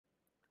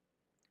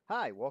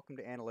Hi, welcome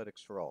to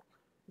Analytics for All.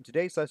 In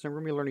today's lesson, we're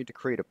going to be learning to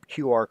create a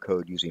QR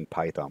code using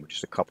Python, which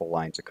is a couple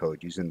lines of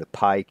code using the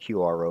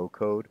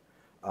pyqrcode.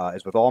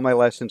 As with all my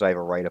lessons, I have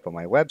a write-up on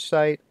my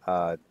website,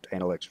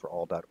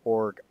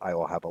 analyticsforall.org. I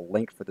will have a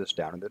link for this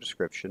down in the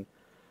description.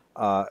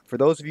 For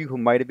those of you who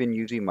might have been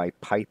using my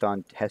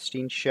Python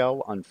testing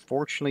shell,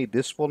 unfortunately,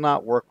 this will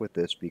not work with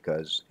this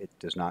because it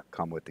does not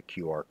come with the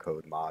QR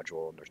code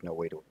module, and there's no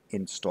way to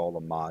install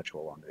a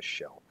module on this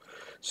shell.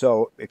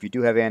 So if you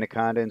do have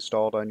Anaconda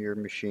installed on your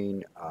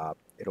machine,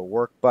 it'll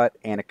work, but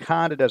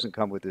Anaconda doesn't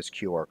come with this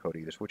QR code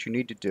either. So what you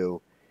need to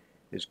do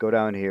is go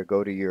down here,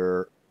 go to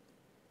your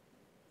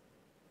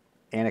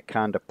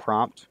Anaconda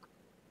prompt.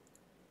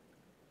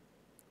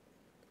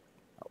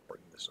 I'll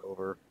bring this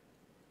over.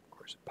 Of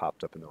course, it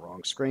popped up in the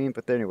wrong screen,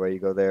 but anyway, you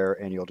go there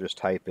and you'll just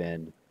type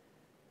in,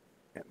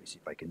 let me see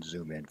if I can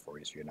zoom in for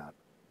you so you're not,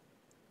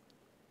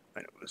 I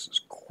know this is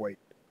quite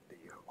the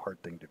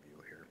hard thing to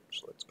view here.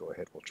 So let's go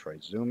ahead, we'll try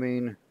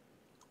zooming.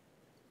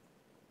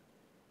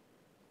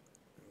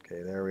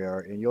 Okay, there we are,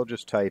 and you'll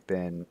just type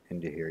in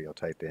into here, you'll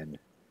type in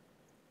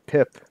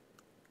pip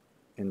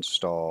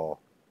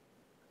install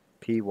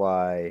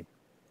pyqrcode,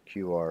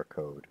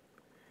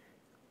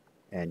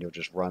 and you'll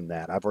just run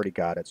that. I've already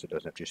got it, so it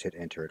doesn't have to just hit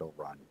enter, it'll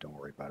run. Don't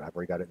worry about it. I've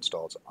already got it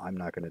installed, so I'm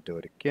not going to do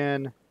it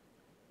again.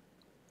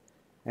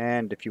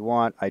 And if you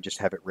want, I just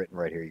have it written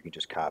right here. You can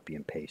just copy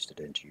and paste it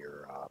into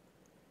your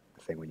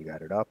thing when you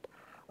got it up.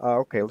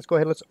 Okay, let's go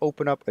ahead. Let's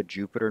open up a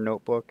Jupyter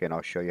notebook, and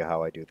I'll show you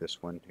how I do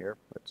this one here.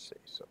 Let's see.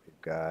 So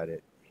we've got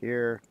it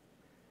here,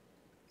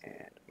 and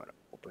I'm going to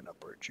open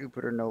up our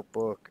Jupyter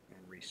notebook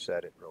and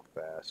reset it real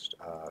fast.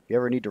 If you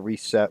ever need to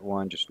reset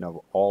one, just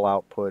know all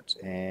outputs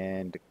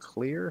and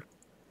clear.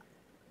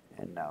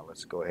 And now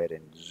let's go ahead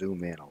and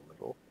zoom in a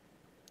little.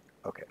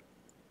 Okay,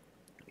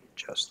 let me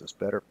adjust this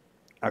better.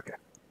 Okay,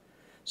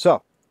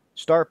 so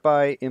start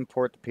by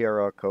import the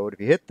PRL code.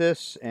 If you hit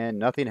this and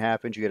nothing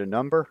happens, you get a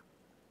number.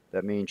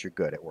 That means you're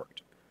good. It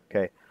worked.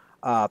 Okay.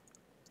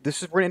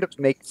 This is we're going to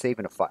end up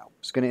saving a file.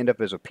 It's going to end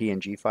up as a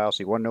PNG file,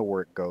 so you want to know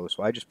where it goes.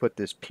 So I just put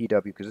this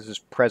PW because this is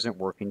present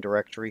working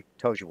directory. It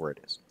tells you where it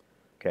is.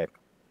 Okay.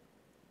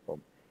 Well,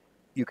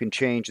 you can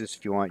change this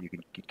if you want. You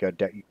can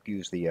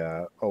use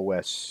the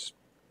OS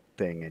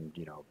thing and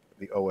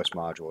the OS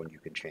module, and you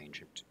can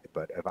change it.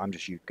 But if I'm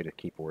just going to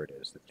keep where it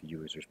is, that the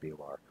users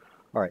BOR.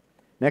 All right.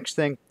 Next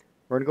thing,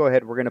 we're going to go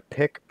ahead. We're going to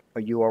pick a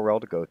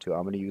URL to go to.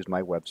 I'm going to use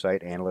my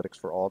website,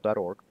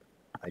 analyticsforall.org.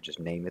 I just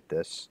name it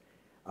this.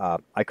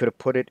 I could have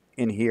put it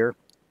in here,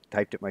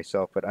 typed it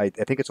myself, but I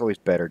think it's always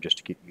better just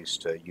to get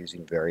used to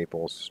using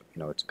variables.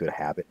 It's a good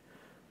habit.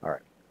 All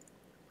right.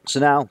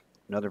 So now,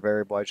 another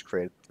variable I just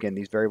created. Again,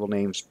 these variable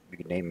names, you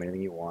can name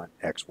anything you want.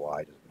 X,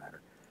 Y, doesn't matter.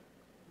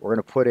 We're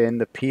going to put in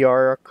the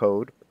PR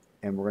code,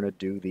 and we're going to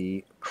do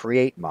the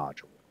create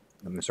module.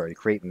 I'm sorry, the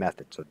create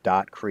method. So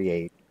dot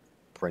create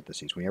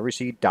parentheses. When you ever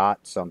see dot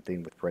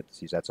something with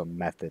parentheses, that's a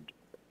method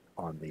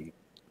on the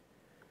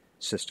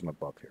system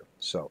above here.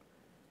 So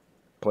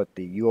put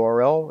the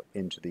URL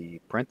into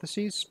the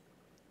parentheses,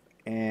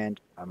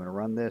 and I'm going to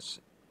run this.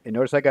 And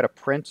notice I got a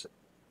print,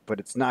 but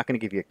it's not going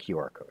to give you a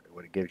QR code.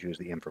 What it gives you is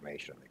the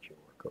information on the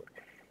QR code.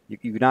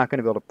 You're not going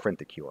to be able to print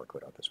the QR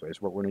code out this way.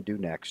 So what we're going to do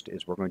next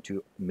is we're going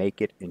to make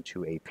it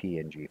into a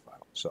PNG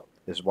file. So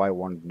this is why I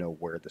wanted to know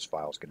where this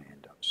file is going to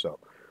end up. So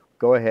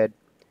go ahead,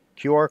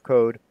 QR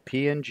code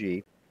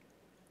PNG,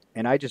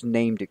 and I just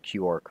named it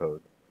QR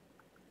code.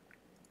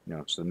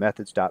 So the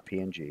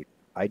methods.png.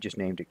 I just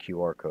named it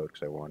QR code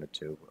because I wanted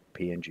to.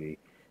 PNG.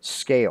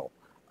 Scale.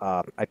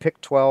 I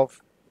picked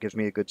 12. Gives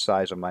me a good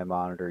size on my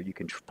monitor. You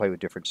can play with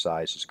different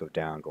sizes. Go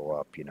down, go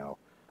up, It'll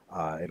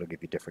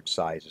give you different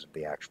sizes of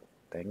the actual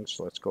things.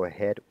 So let's go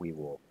ahead. We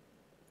will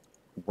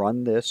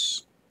run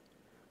this.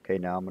 Okay,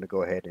 now I'm going to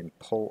go ahead and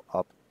pull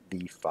up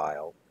the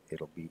file.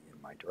 It'll be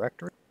in my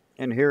directory.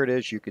 And here it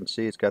is. You can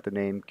see it's got the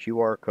name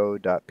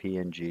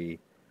qrcode.png.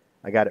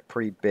 I got it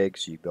pretty big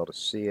so you'll be able to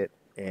see it.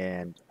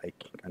 And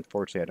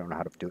unfortunately, I don't know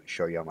how to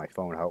show you on my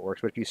phone how it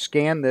works. But if you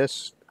scan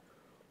this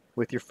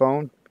with your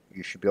phone,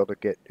 you should be able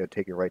to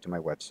take you right to my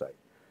website.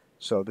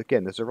 So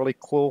again, this is a really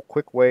cool,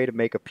 quick way to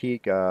make a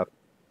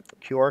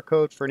QR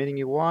code for anything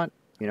you want.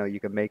 You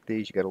can make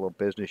these. You got a little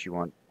business. You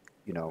want,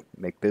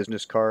 make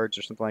business cards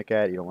or something like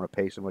that. You don't want to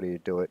pay somebody to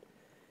do it.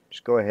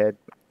 Just go ahead.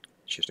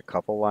 It's just a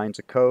couple lines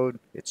of code.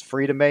 It's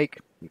free to make.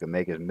 You can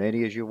make as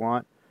many as you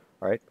want.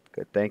 All right.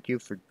 Good. Thank you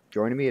for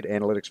joining me at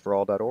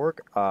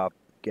analyticsforall.org.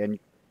 Again,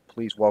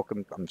 please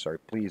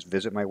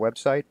visit my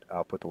website.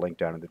 I'll put the link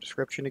down in the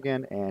description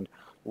again. And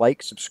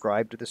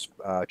subscribe to this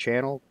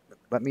channel.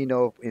 Let me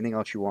know if anything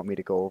else you want me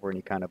to go over,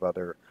 any kind of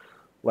other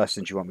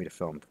lessons you want me to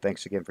film.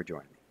 Thanks again for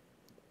joining me.